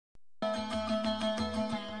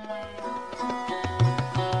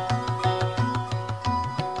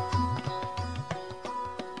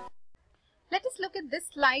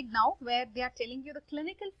slide now where they are telling you the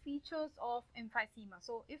clinical features of emphysema.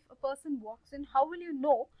 So if a person walks in, how will you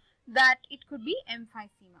know that it could be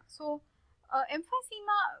emphysema? So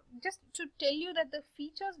emphysema, just to tell you that the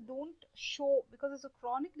features don't show, because it's a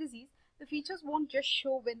chronic disease, the features won't just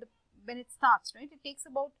show when it starts, right? It takes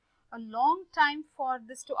about a long time for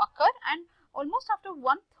this to occur, and almost after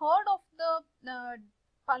 1/3 of the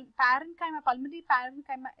pulmonary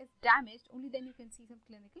parenchyma is damaged, only then you can see some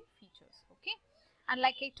clinical features. Okay, and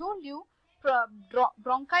like I told you,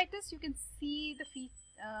 bronchitis, you can see the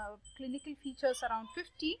clinical features around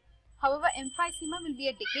 50. However, emphysema will be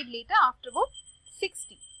a decade later, after about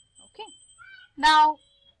 60. Okay, now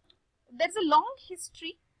there is a long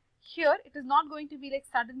history here. It is not going to be like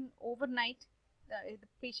sudden overnight. The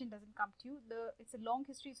patient doesn't come to you. It's a long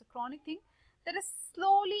history. It's a chronic thing. There is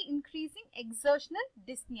slowly increasing exertional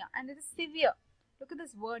dyspnea, and it is severe. Look at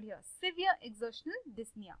this word here, severe exertional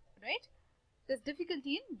dyspnea, right? There's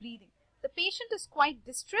difficulty in breathing. The patient is quite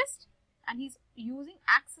distressed, and he's using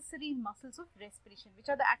accessory muscles of respiration. Which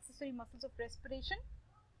are the accessory muscles of respiration?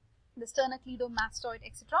 The sternocleidomastoid,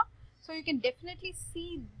 etc. So you can definitely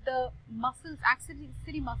see the muscles,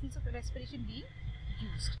 accessory muscles of respiration being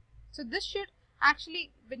used. So this should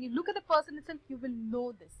actually, when you look at the person itself, you will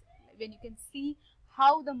know this. When you can see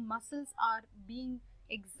how the muscles are being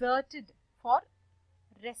exerted for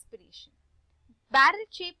respiration.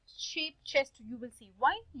 Barrel-shaped chest, you will see.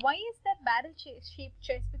 Why is that barrel-shaped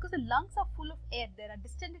chest? Because the lungs are full of air. There are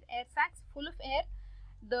distended air sacs full of air.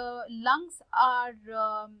 The lungs are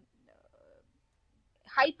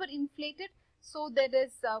hyperinflated, so there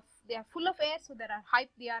is they are full of air, so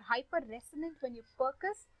they are hyper resonant when you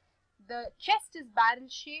percuss. The chest is barrel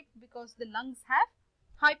shaped because the lungs have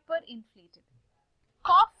hyperinflated.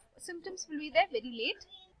 Cough symptoms will be there very late.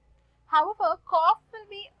 However, cough will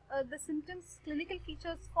be the symptoms, clinical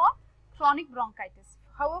features for chronic bronchitis.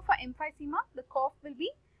 However, for emphysema, the cough will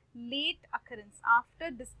be late occurrence.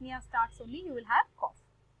 After dyspnea starts only, you will have cough.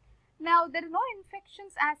 Now, there are no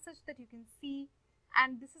infections as such that you can see,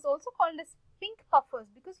 and this is also called as pink puffers,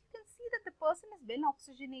 because you can see that the person is well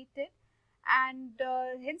oxygenated, and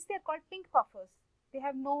hence they are called pink puffers. They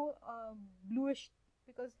have no bluish,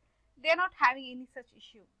 because they are not having any such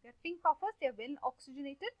issue. They are pink puffers, they are well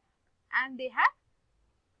oxygenated, and they have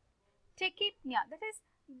tachypnea, that is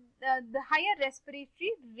the higher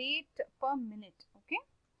respiratory rate per minute. Okay,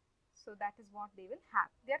 so that is what they will have.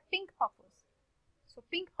 They are pink puffers. So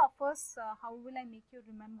pink puffers, how will I make you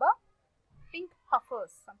remember? Pink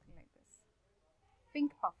puffers, something like this.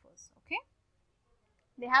 Pink puffers. Okay,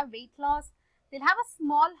 they have weight loss. They'll have a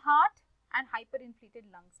small heart and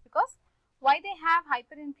hyperinflated lungs. Because why they have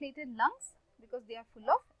hyperinflated lungs? Because they are full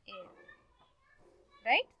of air,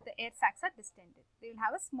 right? The air sacs are distended. They will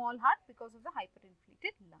have a small heart because of the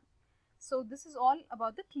hyperinflated lung. So this is all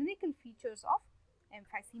about the clinical features of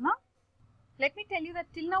emphysema. Let me tell you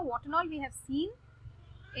that till now what and all we have seen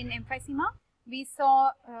in emphysema. We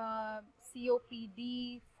saw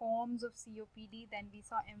COPD, forms of COPD, then we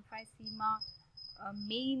saw emphysema,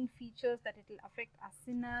 main features, that it will affect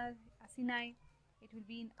acini, it will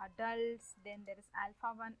be in adults. Then there is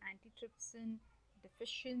alpha-1 antitrypsin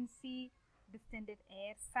deficiency, distended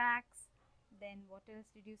air sacs. Then what else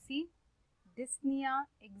did you see? Dyspnea,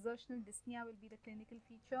 exertional dyspnea will be the clinical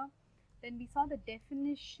feature. Then we saw the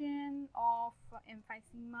definition of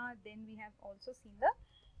emphysema. Then we have also seen the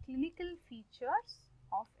clinical features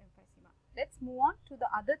of emphysema. Let's move on to the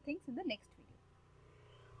other things in the next video.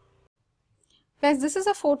 Guys, this is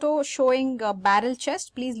a photo showing a barrel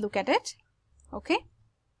chest. Please look at it. Okay.